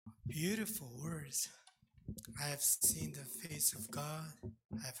Beautiful words. I have seen the face of God,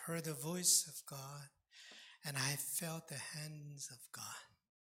 I've heard the voice of God, and I have felt the hands of God.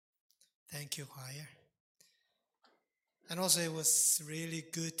 Thank you, choir. And also, it was really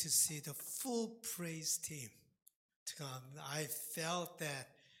good to see the full praise team to come. I felt that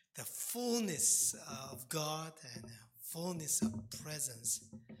the fullness of God and the fullness of presence.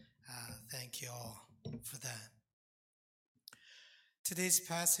 Thank you all for that. Today's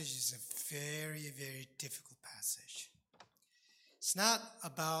passage is a very, very difficult passage. It's not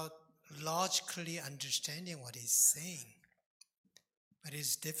about logically understanding what he's saying, but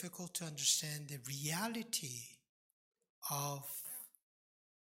it's difficult to understand the reality of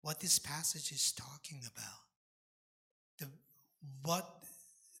what this passage is talking about.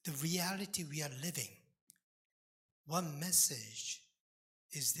 The reality we are living. What message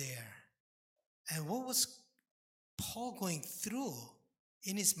is there? And what was Paul going through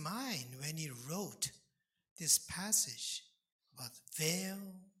in his mind when he wrote this passage about veil,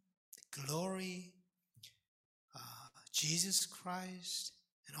 glory, Jesus Christ,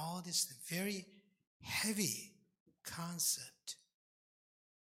 and all this very heavy concept.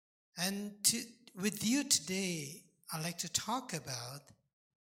 And with you today, I'd like to talk about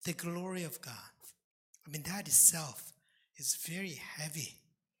the glory of God. I mean, that itself is very heavy.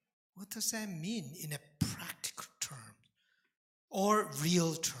 What does that mean in a practical term or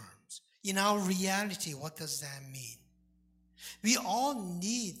real terms? In our reality, what does that mean? We all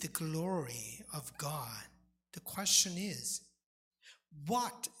need the glory of God. The question is,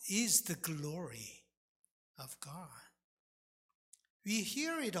 what is the glory of God? We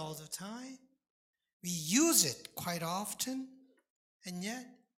hear it all the time. We use it quite often, and yet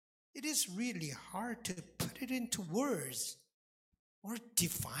it is really hard to put it into words or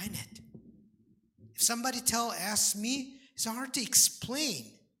define it. If somebody asks me, it's hard to explain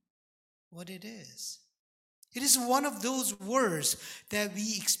what it is. It is one of those words that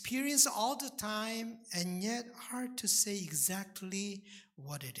we experience all the time and yet hard to say exactly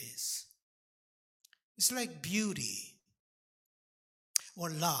what it is. It's like beauty or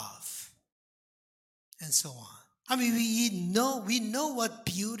love and so on. I mean, we know what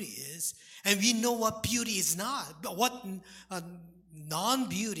beauty is, and we know what beauty is not, but what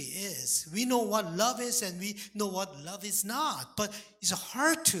non-beauty is. We know what love is, and we know what love is not. But it's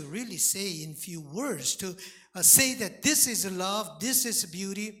hard to really say in few words, to say that this is love, this is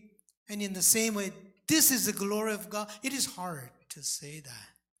beauty, and in the same way, this is the glory of God. It is hard to say that.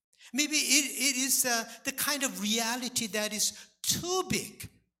 Maybe it is the kind of reality that is too big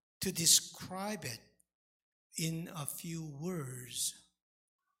to describe it in a few words.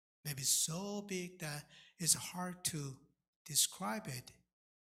 Maybe so big that it's hard to describe it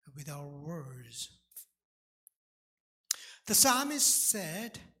with our words. The psalmist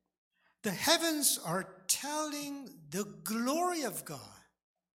said, the heavens are telling the glory of God,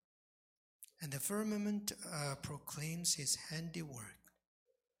 and the firmament proclaims his handiwork.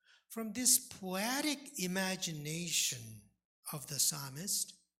 From this poetic imagination of the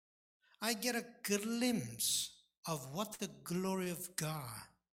psalmist, I get a glimpse of what the glory of God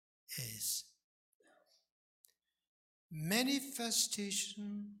is.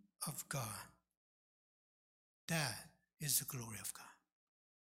 Manifestation of God. That is the glory of God.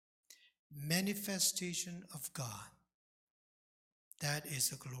 Manifestation of God. That is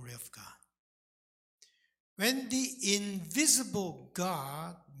the glory of God. When the invisible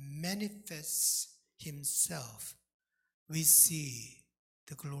God manifests himself, we see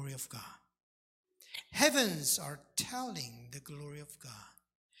the glory of God. Heavens are telling the glory of God.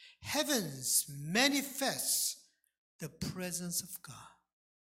 Heavens manifests the presence of God.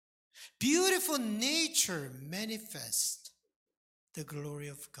 Beautiful nature manifests the glory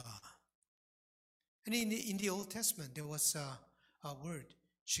of God. And in the Old Testament, there was a word,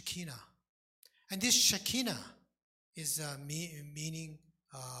 Shekinah. And this Shekinah is meaning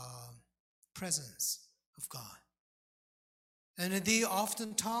presence of God. And they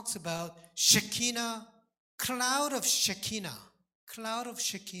often talks about Shekinah, cloud of Shekinah. Cloud of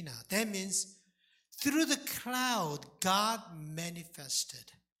Shekinah. That means through the cloud, God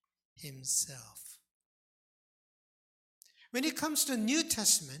manifested himself. When it comes to the New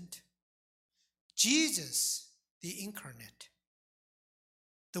Testament, Jesus, the incarnate,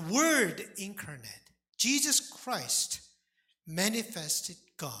 the Word incarnate, Jesus Christ manifested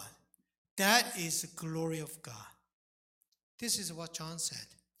God. That is the glory of God. This is what John said.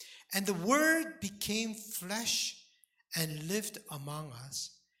 And the Word became flesh and lived among us,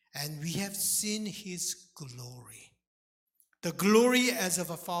 and we have seen his glory. The glory as of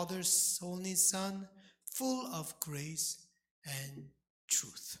a Father's only Son, full of grace and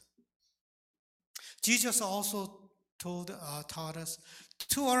truth. Jesus also taught us,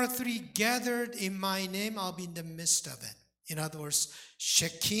 2 or 3 gathered in my name, I'll be in the midst of it. In other words,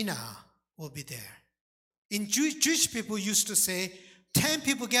 Shekinah will be there. In Jewish people used to say, 10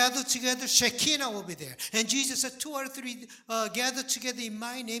 people gathered together, Shekinah will be there. And Jesus said, 2 or 3 gathered together in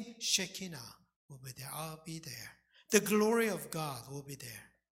my name, Shekinah will be there. I'll be there. The glory of God will be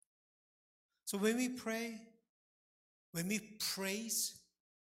there. So when we pray, when we praise,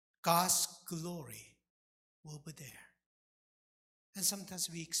 God's glory will be there. And sometimes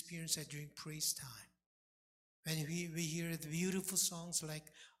we experience that during praise time. When we hear the beautiful songs like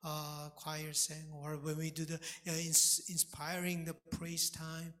choir sing, or when we do the inspiring the praise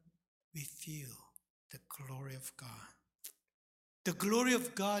time, we feel the glory of God. The glory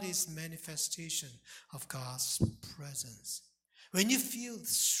of God is manifestation of God's presence. When you feel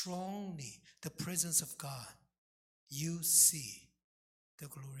strongly the presence of God, you see the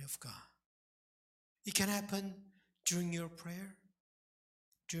glory of God. It can happen during your prayer,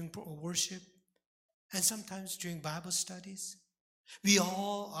 during worship, and sometimes during Bible studies. We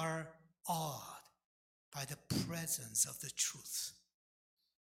all are awed by the presence of the truth.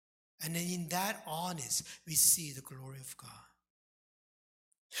 And then in that awness, we see the glory of God.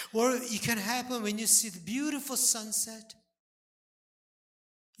 Or it can happen when you see the beautiful sunset,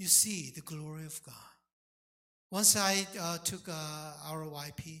 you see the glory of God. Once I took our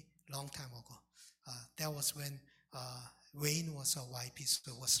YP long time ago. That was when Wayne was a YP,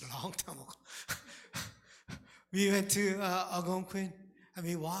 so it was a long time ago. We went to Algonquin, and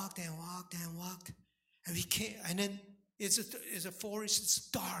we walked and walked and walked, and we came, and then it's a forest, it's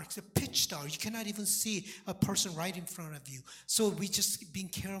dark, it's a pitch dark. You cannot even see a person right in front of you. So we just being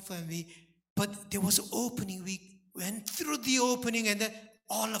careful, but there was an opening. We went through the opening, and then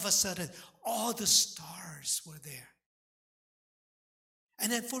all of a sudden, all the stars were there.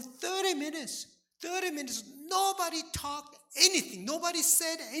 And then for 30 minutes, nobody talked anything. Nobody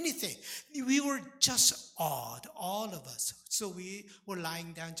said anything. We were just awed, all of us. So we were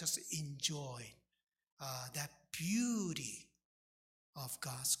lying down, just enjoying that beauty of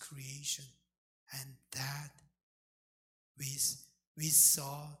God's creation. And that we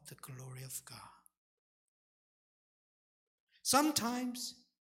saw the glory of God. Sometimes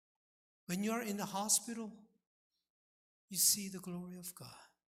when you're in the hospital, you see the glory of God.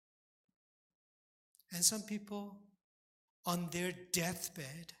 And some people on their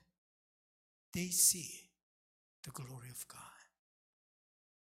deathbed, they see the glory of God.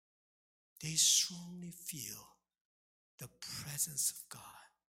 They strongly feel the presence of God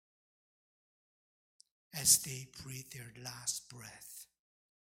as they breathe their last breath.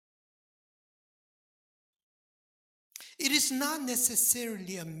 It is not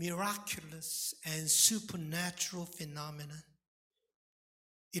necessarily a miraculous and supernatural phenomenon.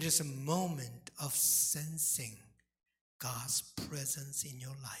 It is a moment of sensing God's presence in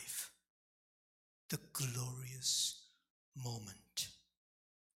your life. The glorious moment.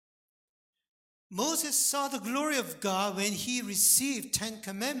 Moses saw the glory of God when he received 10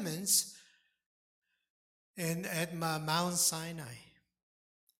 commandments at Mount Sinai.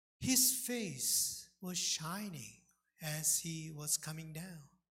 His face was shining as he was coming down.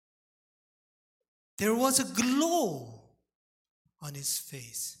 There was a glow on his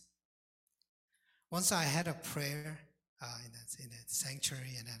face. Once I had a prayer in that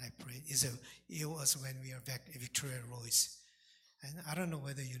sanctuary, and then I prayed. It was when we were back at Victoria Royce. And I don't know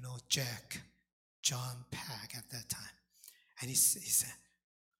whether you know John Pack at that time. And he said,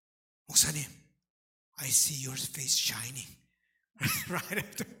 "목사님, I see your face shining." Right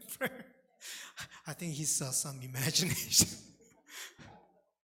after prayer. I think he saw some imagination.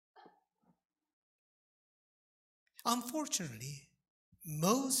 Unfortunately,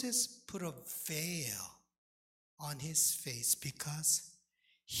 Moses put a veil on his face because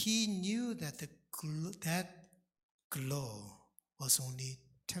he knew that that glow was only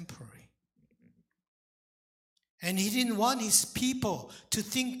temporary. And he didn't want his people to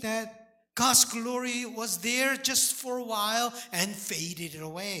think that God's glory was there just for a while and faded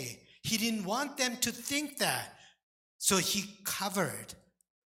away. He didn't want them to think that. So he covered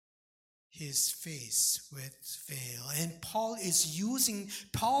his face with veil. And Paul was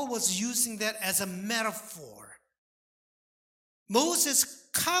using that as a metaphor. Moses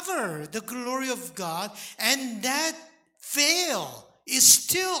covered the glory of God, and that veil is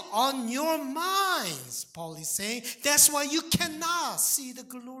still on your minds, Paul is saying. That's why you cannot see the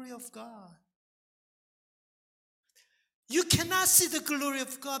glory of God. You cannot see the glory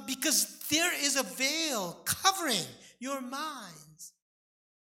of God because there is a veil covering your minds.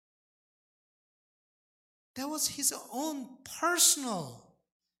 That was his own personal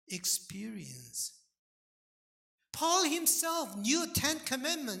experience. Paul himself knew 10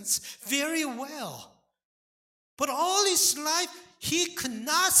 commandments very well. But all his life, he could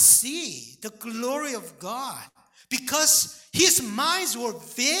not see the glory of God because his minds were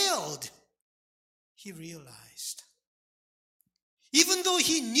veiled. He realized. Even though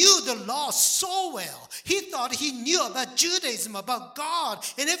he knew the law so well, he thought he knew about Judaism, about God,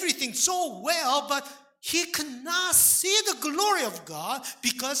 and everything so well, but he could not see the glory of God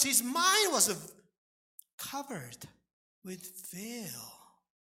because his mind was covered with veil.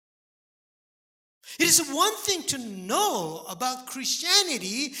 It is one thing to know about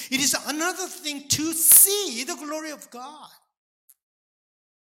Christianity. It is another thing to see the glory of God.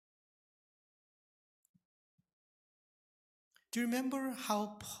 Do you remember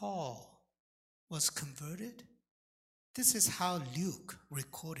how Paul was converted? This is how Luke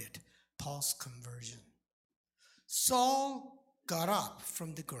recorded Paul's conversion. Saul got up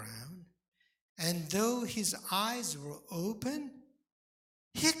from the ground, and though his eyes were open,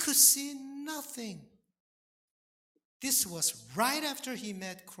 he could see nothing. This was right after he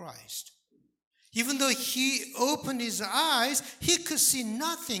met Christ. Even though he opened his eyes, he could see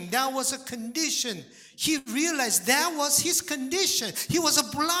nothing. That was a condition. He realized that was his condition. He was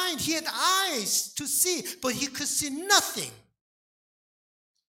blind. He had eyes to see, but he could see nothing.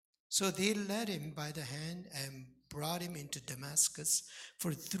 So they led him by the hand and brought him into Damascus.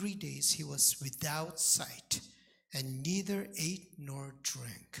 For 3 days he was without sight and neither ate nor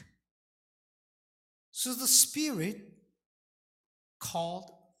drank. So the Spirit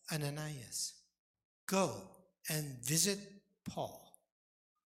called Ananias. Go and visit Paul.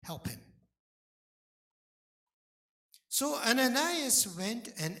 Help him. So Ananias went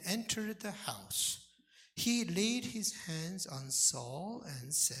and entered the house. He laid his hands on Saul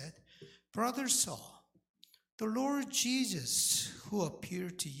and said, Brother Saul, the Lord Jesus, who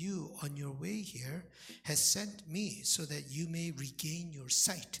appeared to you on your way here, has sent me so that you may regain your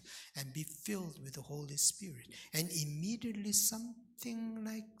sight and be filled with the Holy Spirit. And immediately something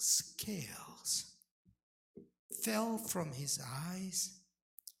like scales fell from his eyes,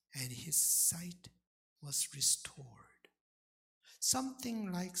 and his sight was restored.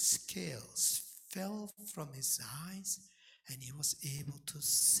 Something like scales fell from his eyes, and he was able to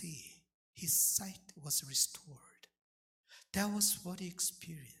see. His sight was restored. That was what he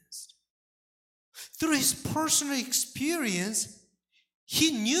experienced. Through his personal experience,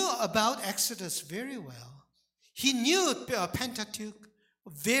 he knew about Exodus very well. He knew Pentateuch,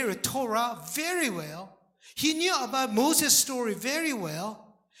 Torah very well. He knew about Moses' story very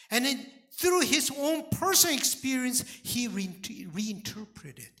well. And then through his own personal experience, he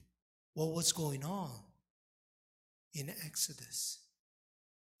reinterpreted what was going on in Exodus.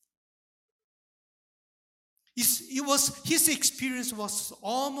 His experience was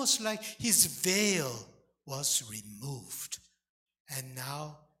almost like his veil was removed. And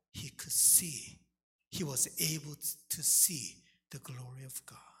now he could see. He was able to see the glory of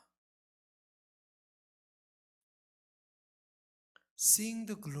God. Seeing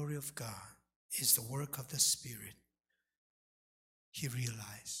the glory of God is the work of the Spirit. He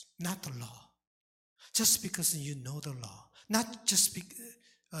realized, not the law. Just because you know the law, not just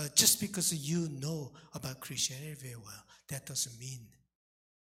because you know about Christianity very well, that doesn't mean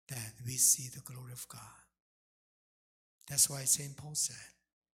that we see the glory of God. That's why St. Paul said,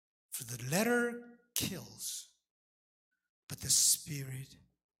 for the letter kills, but the Spirit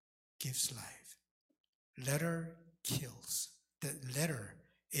gives life. Letter kills. The letter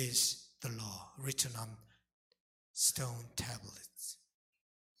is the law written on stone tablets.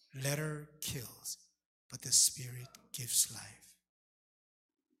 Letter kills, but the Spirit gives life.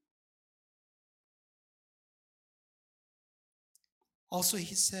 Also,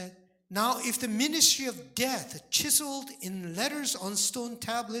 he said, now if the ministry of death, chiseled in letters on stone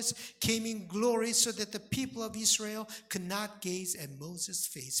tablets, came in glory so that the people of Israel could not gaze at Moses'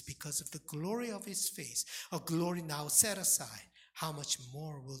 face because of the glory of his face, a glory now set aside, how much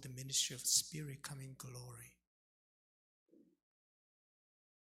more will the ministry of the Spirit come in glory?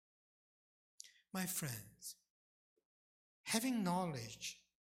 My friends, having knowledge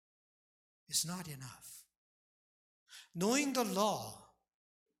is not enough. Knowing the law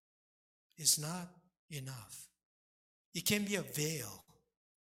is not enough. It can be a veil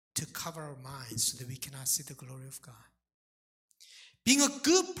to cover our minds so that we cannot see the glory of God. Being a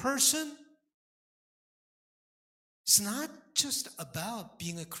good person is not just about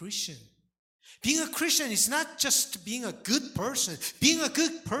being a Christian. Being a Christian is not just being a good person. Being a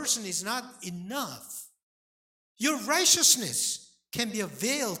good person is not enough. Your righteousness can be a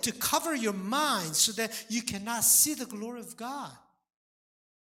veil to cover your mind so that you cannot see the glory of God.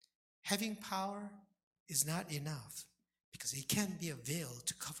 Having power is not enough because it can be a veil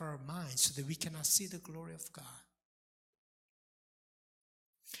to cover our minds so that we cannot see the glory of God.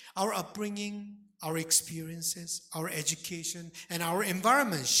 Our upbringing, our experiences, our education, and our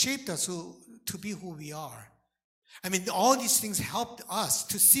environment shaped us to be who we are. I mean, all these things helped us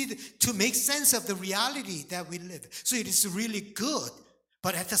to see, to make sense of the reality that we live. So it is really good.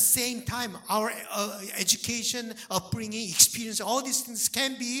 But at the same time, our education, upbringing, experience, all these things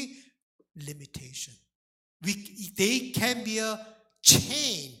can be limitation. They can be a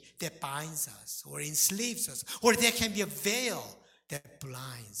chain that binds us or enslaves us, or there can be a veil that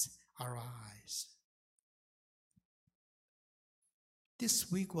blinds our eyes.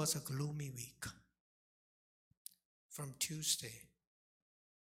 This week was a gloomy week. From Tuesday,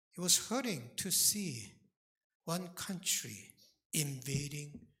 it was hurting to see one country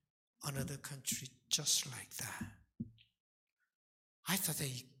invading another country just like that. I thought that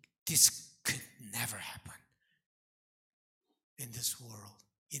this could never happen in this world,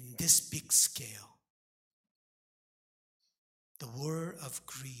 in this big scale. The war of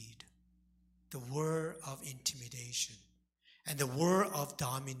greed, the war of intimidation, and the war of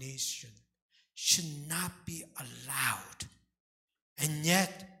domination should not be allowed. And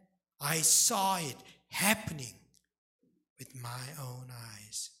yet, I saw it happening with my own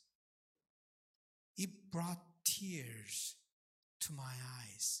eyes. It brought tears to my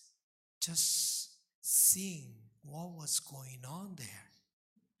eyes, just seeing what was going on there.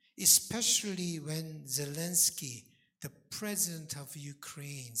 Especially when Zelensky, the president of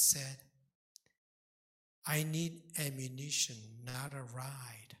Ukraine, said, "I need ammunition, not a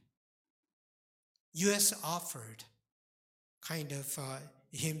ride." U.S. offered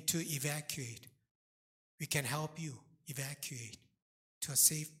him to evacuate. We can help you evacuate to a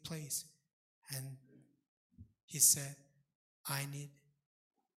safe place. And he said, "I need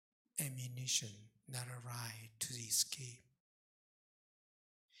ammunition, not a ride to escape."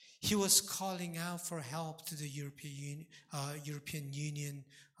 He was calling out for help to the European Union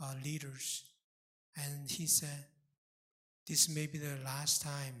leaders. And he said, "This may be the last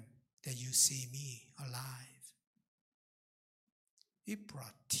time that you see me alive." It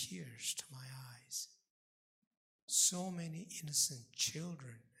brought tears to my eyes. So many innocent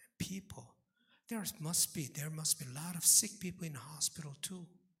children and people. There must be a lot of sick people in the hospital too.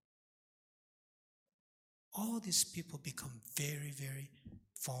 All these people become very, very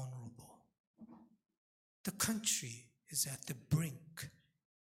vulnerable. The country is at the brink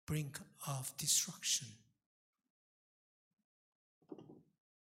of destruction.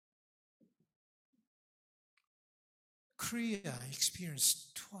 Korea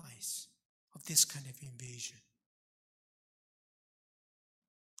experienced twice of this kind of invasion.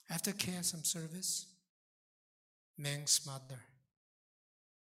 After KSM service, Meng's mother,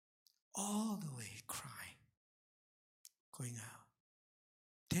 all the way crying, going out.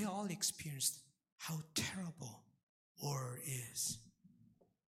 They all experienced how terrible war is.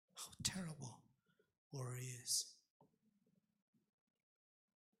 How terrible war is.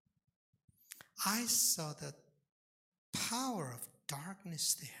 I saw the power of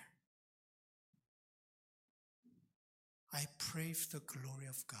darkness there. I pray for the glory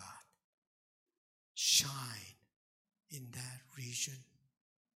of God shine in that region.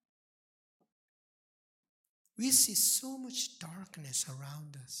 We see so much darkness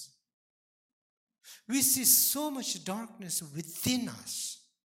around us. We see so much darkness within us.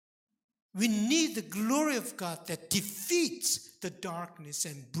 We need the glory of God that defeats the darkness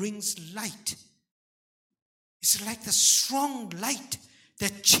and brings light. It's like the strong light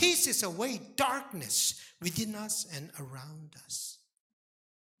that chases away darkness within us and around us.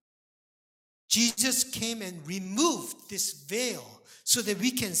 Jesus came and removed this veil so that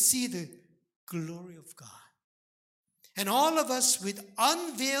we can see the glory of God. And all of us with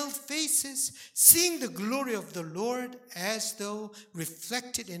unveiled faces, seeing the glory of the Lord as though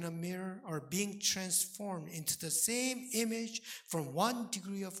reflected in a mirror, are being transformed into the same image from one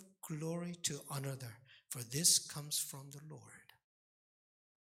degree of glory to another. For this comes from the Lord.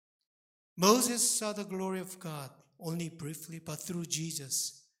 Moses saw the glory of God only briefly, but through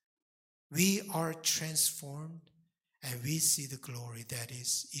Jesus, we are transformed and we see the glory that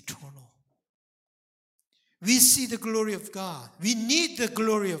is eternal. We see the glory of God. We need the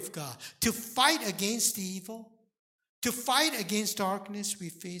glory of God to fight against the evil, to fight against darkness we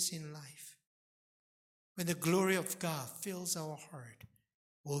face in life. When the glory of God fills our heart,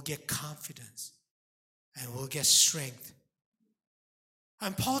 we'll get confidence and we'll get strength.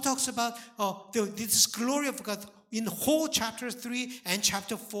 And Paul talks about this glory of God in whole chapter 3 and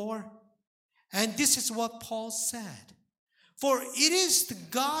chapter 4. And this is what Paul said. For it is the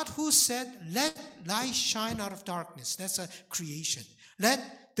God who said, let light shine out of darkness. That's a creation.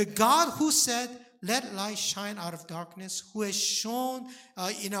 Let the God who said, let light shine out of darkness, who has shown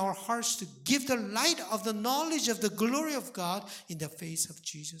in our hearts to give the light of the knowledge of the glory of God in the face of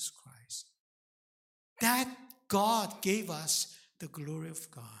Jesus Christ. That God gave us the glory of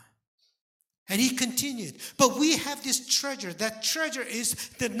God. And he continued, but we have this treasure. That treasure is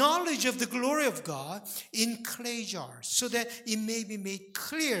the knowledge of the glory of God in clay jars, so that it may be made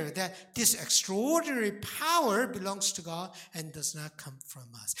clear that this extraordinary power belongs to God and does not come from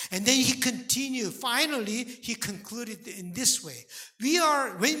us. And then he continued. Finally, he concluded in this way.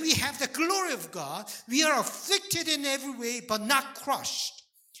 When we have the glory of God, we are afflicted in every way, but not crushed.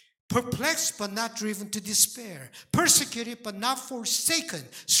 Perplexed but not driven to despair, persecuted but not forsaken,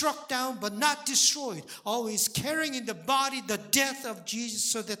 struck down but not destroyed, always carrying in the body the death of Jesus,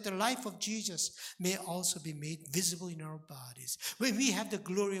 so that the life of Jesus may also be made visible in our bodies. When we have the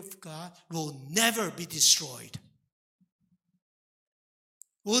glory of God, we'll never be destroyed.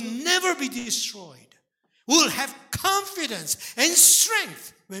 We'll never be destroyed. We'll have confidence and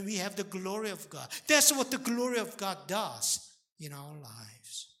strength when we have the glory of God. That's what the glory of God does in our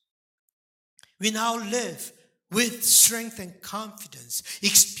lives. We now live with strength and confidence,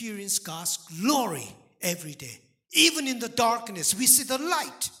 experience God's glory every day. Even in the darkness, we see the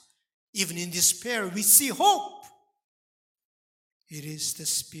light. Even in despair, we see hope. It is the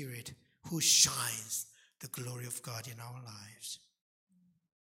Spirit who shines the glory of God in our lives.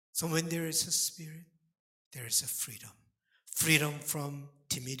 So when there is a Spirit, there is a freedom. Freedom from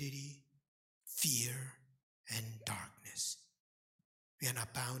timidity, fear, and darkness. We are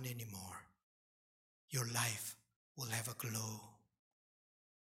not bound anymore. Your life will have a glow.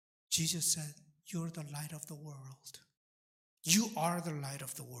 Jesus said, you're the light of the world. You are the light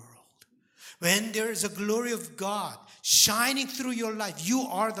of the world. When there is a glory of God shining through your life, you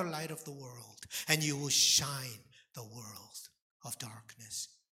are the light of the world. And you will shine the world of darkness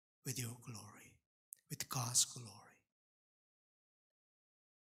with your glory, with God's glory.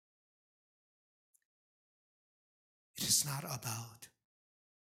 It is not about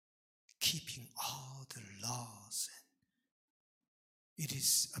keeping all the laws. It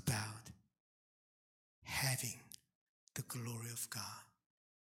is about having the glory of God.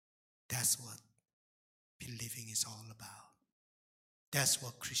 That's what believing is all about. That's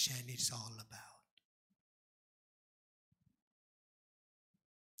what Christianity is all about.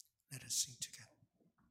 Let us sing together.